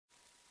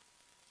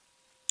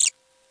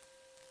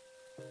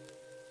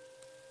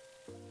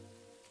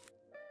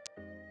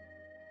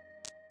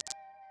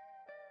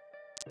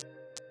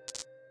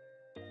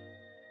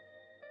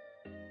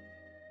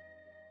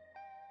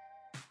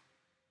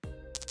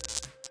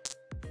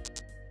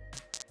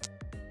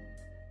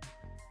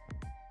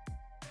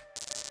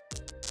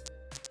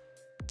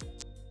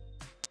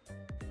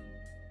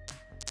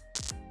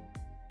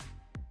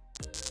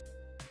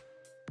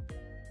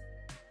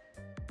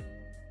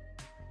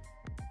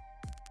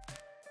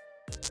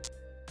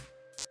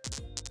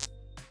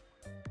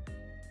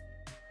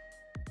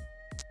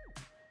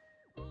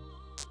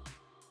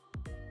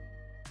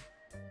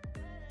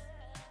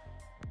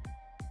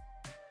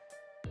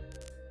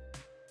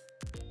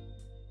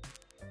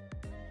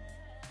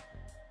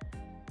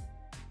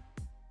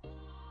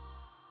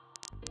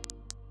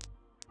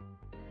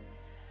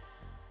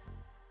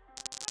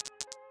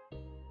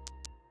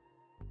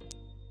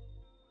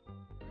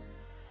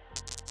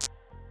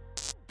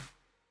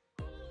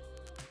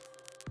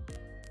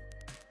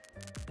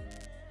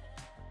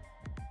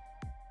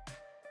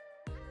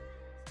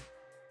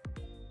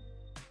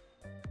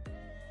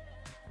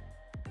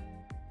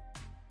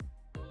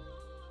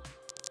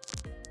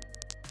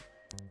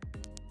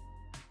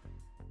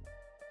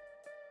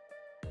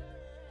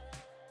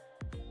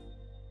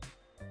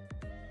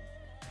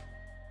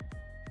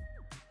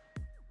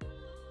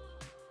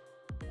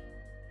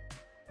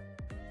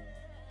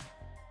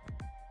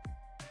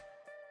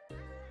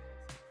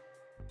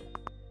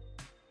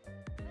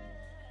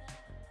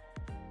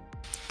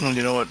Well,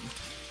 you know what?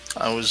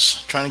 I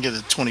was trying to get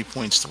the 20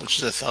 points,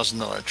 which is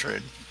 $1,000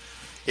 trade.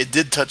 It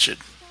did touch it.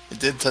 It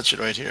did touch it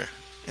right here,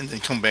 and then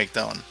come back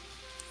down.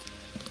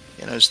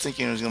 And I was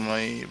thinking it was going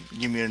to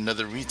give me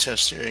another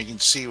retest here. You can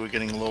see we're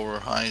getting lower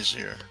highs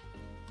here.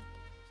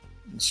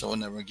 And so it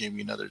never gave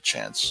me another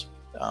chance.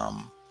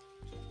 I'm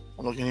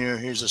looking here.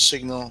 Here's a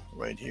signal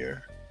right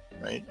here,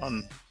 right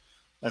on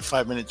my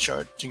 5-minute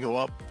chart to go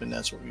up, and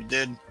that's what we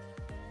did.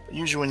 But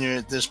usually when you're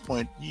at this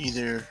point, you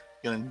either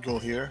going to go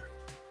here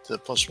to the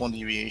 +1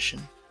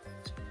 deviation.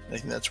 I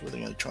think that's where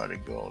they're going to try to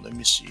go. Let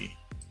me see.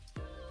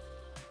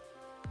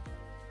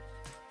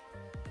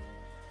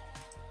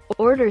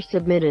 Order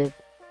submitted.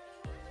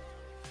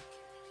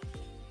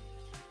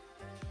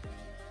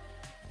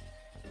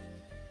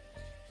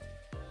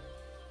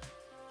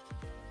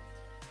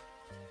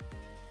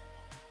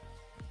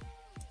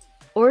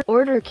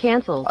 Order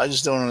canceled. I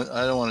just don't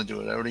want to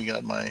do it. I already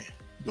got my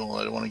goal.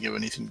 I don't want to give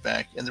anything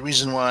back. And the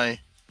reason why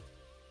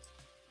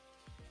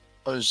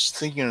I was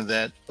thinking of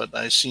that, but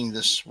I seen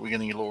this, we're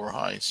getting lower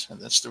highs, and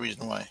that's the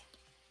reason why.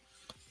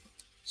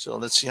 So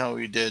let's see how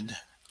we did.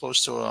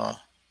 Close to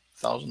a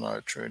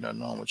 $1,000 trade. I don't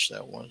know how much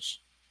that was.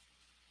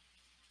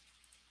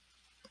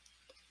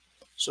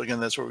 So again,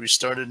 that's where we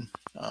started.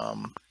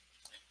 The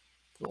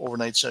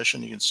overnight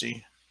session, you can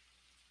see.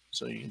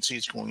 So you can see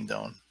it's going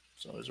down.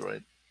 So I was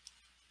right.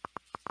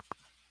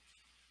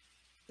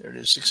 There it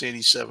is,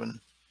 687.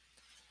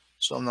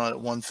 So I'm now at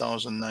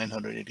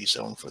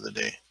 1,987 for the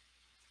day.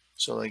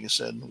 So like I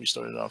said, we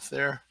started off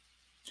there.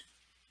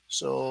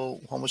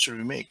 So how much did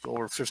we make?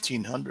 Over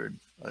 1,500.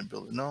 I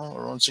believe, no,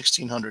 around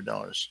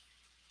 $1,600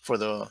 for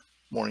the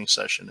morning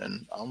session,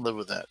 and I'll live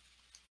with that.